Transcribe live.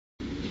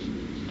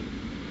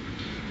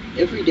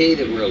Every day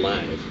that we're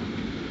alive,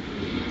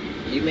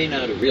 you may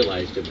not have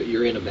realized it, but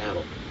you're in a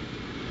battle.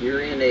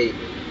 You're in a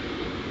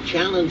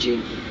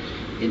challenging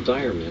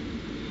environment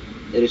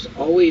that is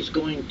always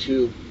going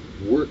to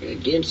work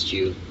against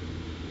you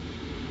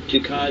to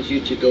cause you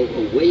to go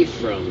away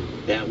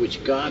from that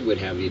which God would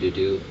have you to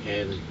do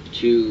and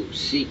to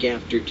seek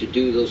after to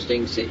do those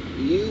things that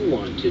you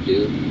want to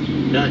do,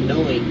 not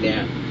knowing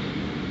that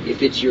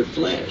if it's your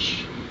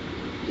flesh,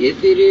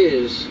 if it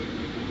is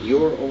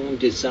your own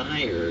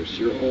desires,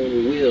 your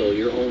own will,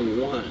 your own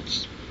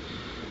wants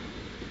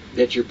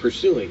that you're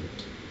pursuing,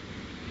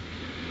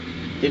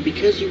 then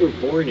because you were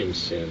born in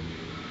sin,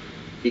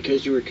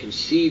 because you were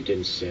conceived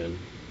in sin,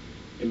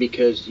 and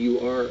because you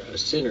are a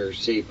sinner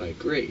saved by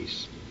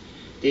grace,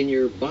 then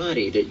your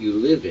body that you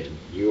live in,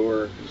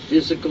 your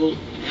physical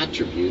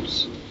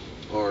attributes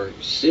are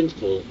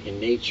sinful in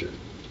nature.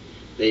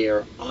 They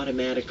are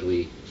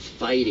automatically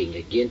fighting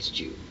against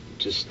you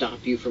to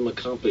stop you from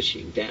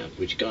accomplishing that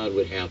which God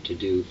would have to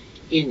do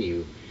in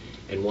you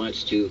and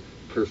wants to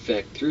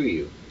perfect through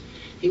you.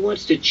 He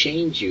wants to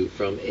change you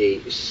from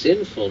a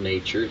sinful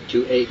nature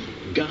to a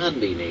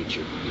godly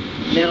nature.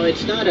 Now,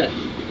 it's not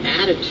an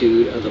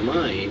attitude of the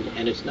mind,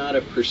 and it's not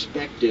a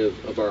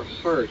perspective of our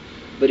heart,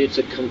 but it's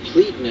a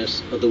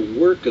completeness of the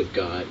work of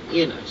God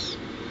in us.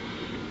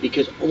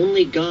 Because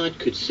only God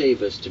could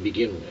save us to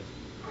begin with.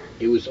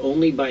 It was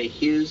only by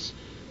His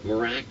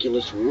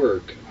miraculous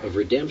work of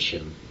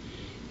redemption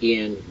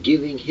in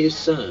giving His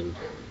Son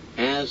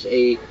as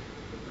a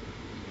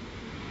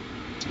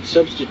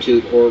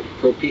substitute, or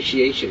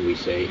propitiation we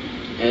say,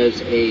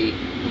 as a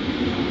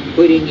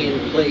putting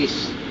in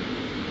place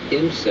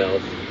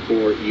Himself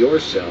for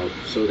yourself,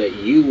 so that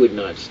you would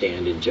not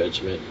stand in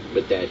judgment,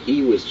 but that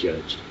He was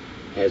judged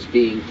as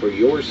being for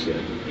your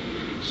sin.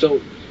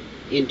 So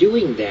in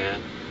doing that,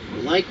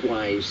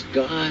 likewise,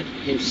 God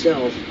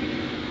Himself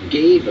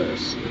gave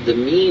us the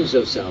means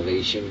of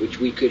salvation, which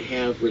we could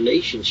have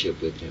relationship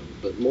with Him.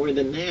 But more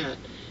than that,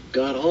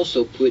 God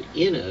also put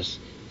in us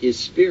His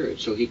Spirit,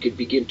 so He could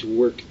begin to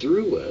work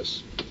through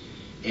us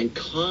and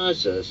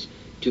cause us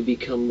to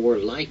become more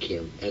like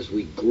Him as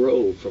we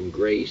grow from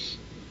grace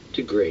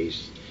to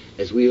grace,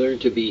 as we learn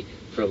to be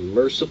from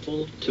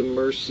merciful to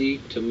mercy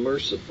to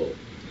merciful,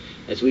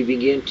 as we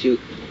begin to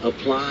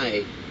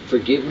apply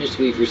forgiveness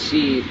we've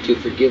received to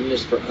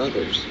forgiveness for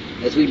others,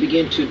 as we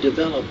begin to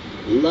develop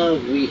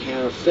love we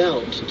have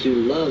felt to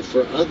love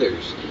for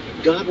others.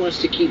 God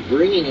wants to keep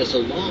bringing us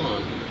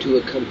along to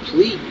a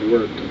complete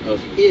work of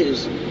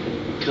His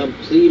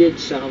completed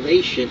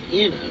salvation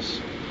in us,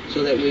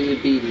 so that we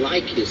would be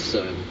like His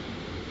Son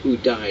who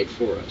died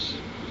for us.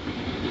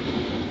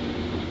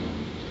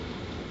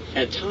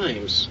 At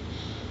times,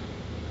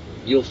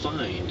 you'll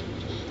find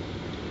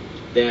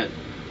that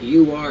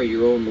you are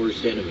your own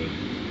worst enemy.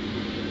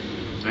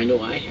 I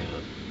know I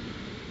have.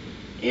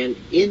 And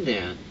in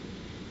that,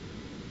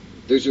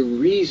 there's a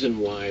reason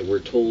why we're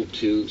told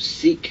to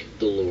seek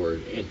the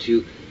Lord and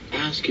to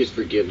ask His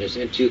forgiveness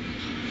and to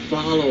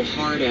follow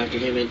hard after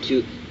Him and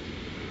to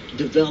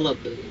develop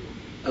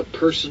a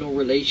personal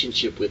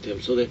relationship with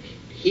Him, so that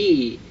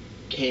He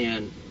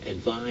can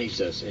advise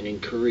us and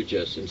encourage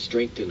us and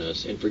strengthen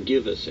us and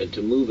forgive us, and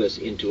to move us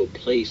into a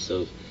place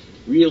of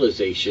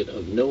realization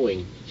of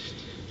knowing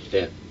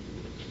that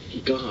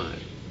God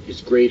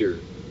is greater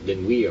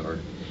than we are,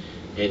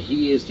 and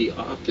He is the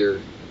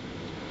author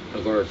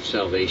of our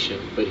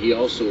salvation, but He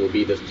also will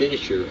be the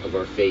finisher of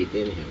our faith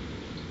in Him.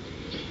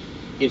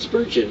 In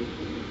Spurgeon,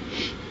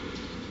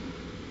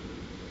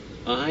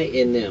 I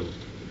and them,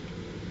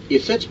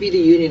 if such be the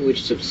union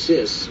which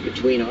subsists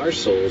between our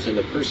souls and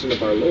the person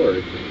of our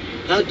Lord,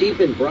 how deep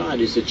and broad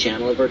is the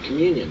channel of our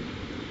communion?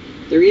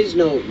 There is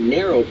no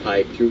narrow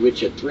pipe through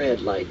which a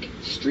thread-like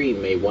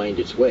stream may wind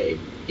its way.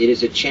 It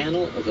is a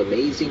channel of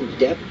amazing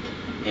depth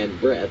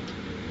and breadth,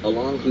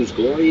 along whose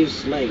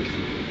glorious length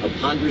a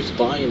ponderous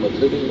volume of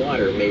living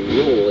water may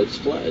roll its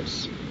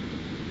floods.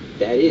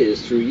 That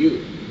is, through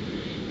you.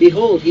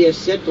 Behold, He has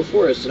set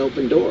before us an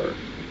open door.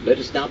 Let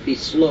us not be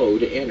slow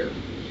to enter.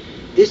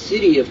 This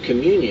city of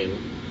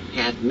communion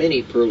hath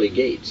many pearly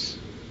gates.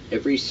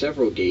 Every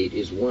several gate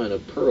is one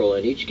of pearl,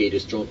 and each gate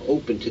is thrown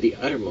open to the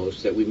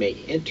uttermost, that we may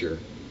enter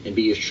and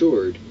be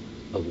assured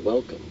of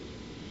welcome.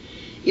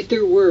 If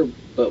there were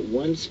but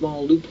one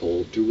small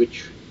loophole through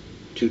which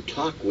to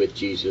talk with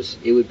Jesus,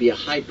 it would be a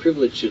high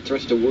privilege to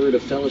thrust a word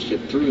of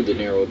fellowship through the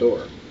narrow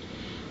door.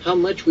 How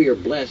much we are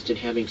blessed in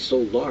having so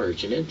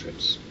large an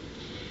entrance!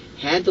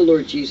 Had the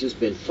Lord Jesus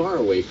been far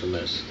away from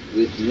us,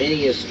 with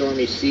many a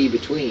stormy sea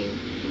between,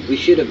 we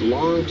should have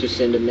longed to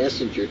send a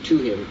messenger to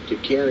Him to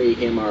carry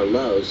Him our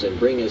loves and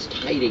bring us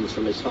tidings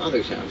from His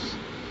Father's house.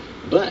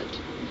 But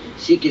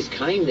seek His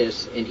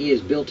kindness, and He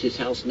has built His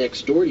house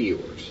next door to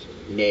yours.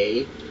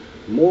 Nay,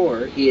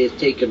 more, He has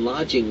taken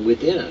lodging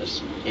within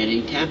us, and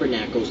He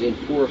tabernacles in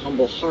poor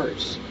humble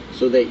hearts,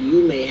 so that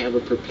you may have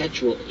a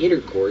perpetual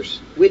intercourse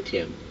with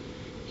Him,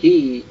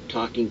 He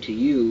talking to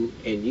you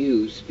and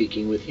you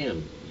speaking with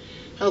Him.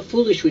 How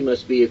foolish we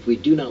must be if we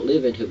do not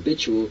live in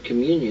habitual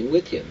communion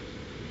with Him.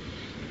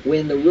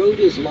 When the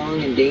road is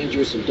long and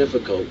dangerous and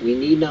difficult, we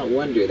need not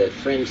wonder that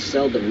friends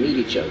seldom meet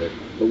each other.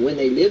 But when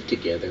they live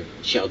together,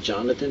 shall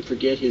Jonathan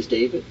forget his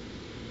David?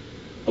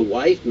 A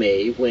wife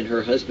may, when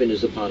her husband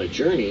is upon a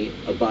journey,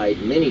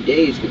 abide many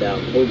days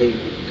without holding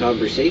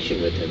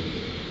conversation with him.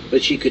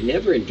 But she could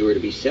never endure to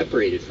be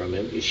separated from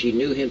him if she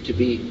knew him to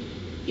be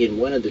in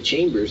one of the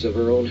chambers of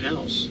her own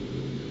house.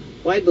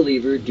 Why,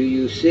 believer, do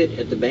you sit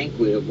at the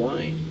banquet of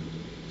wine?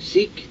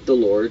 Seek the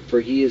Lord,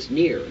 for he is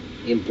near.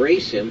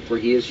 Embrace him, for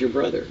he is your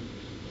brother.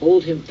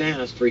 Hold him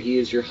fast, for he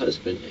is your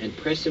husband, and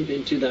press him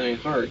into thy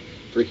heart,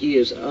 for he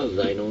is of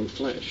thine own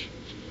flesh.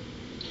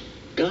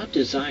 God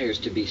desires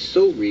to be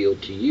so real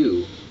to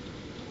you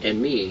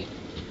and me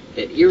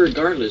that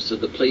irregardless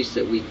of the place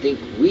that we think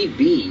we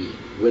be,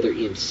 whether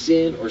in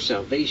sin or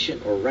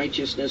salvation or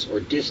righteousness or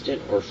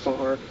distant or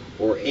far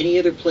or any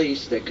other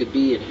place that could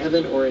be in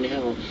heaven or in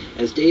hell,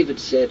 as David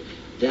said,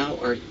 thou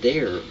art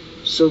there,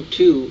 so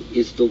too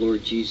is the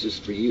Lord Jesus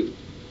for you.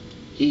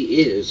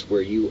 He is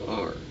where you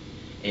are,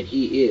 and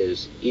he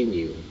is in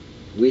you,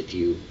 with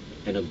you,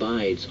 and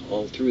abides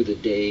all through the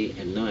day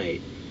and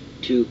night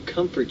to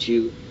comfort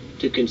you,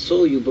 to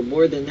console you, but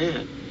more than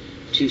that,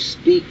 to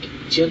speak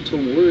gentle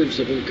words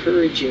of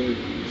encouraging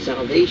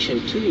salvation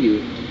to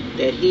you,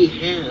 that he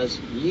has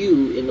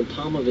you in the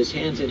palm of his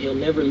hands and he'll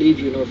never leave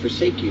you nor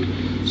forsake you.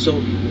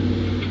 So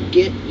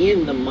get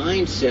in the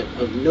mindset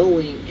of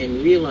knowing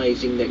and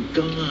realizing that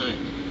God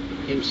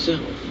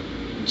himself,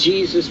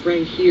 Jesus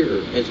right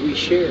here, as we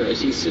share,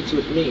 as he sits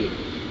with me,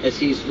 as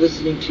he's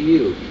listening to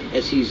you,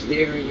 as he's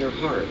there in your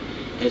heart,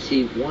 as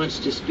he wants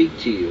to speak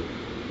to you,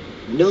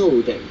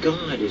 know that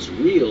God is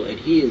real and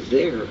he is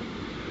there,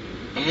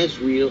 as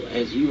real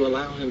as you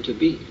allow him to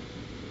be.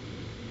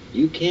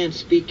 You can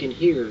speak and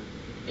hear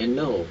and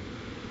know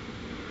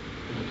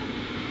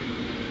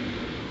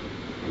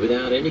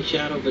without any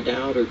shadow of a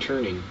doubt or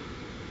turning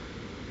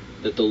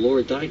that the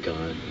Lord thy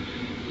God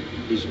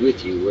is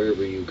with you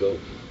wherever you go.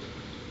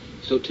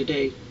 So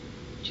today,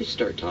 just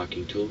start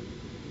talking to him,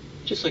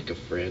 just like a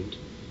friend,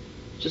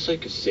 just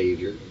like a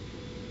Savior,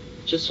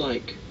 just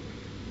like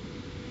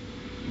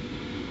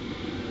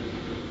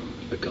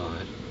a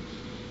God.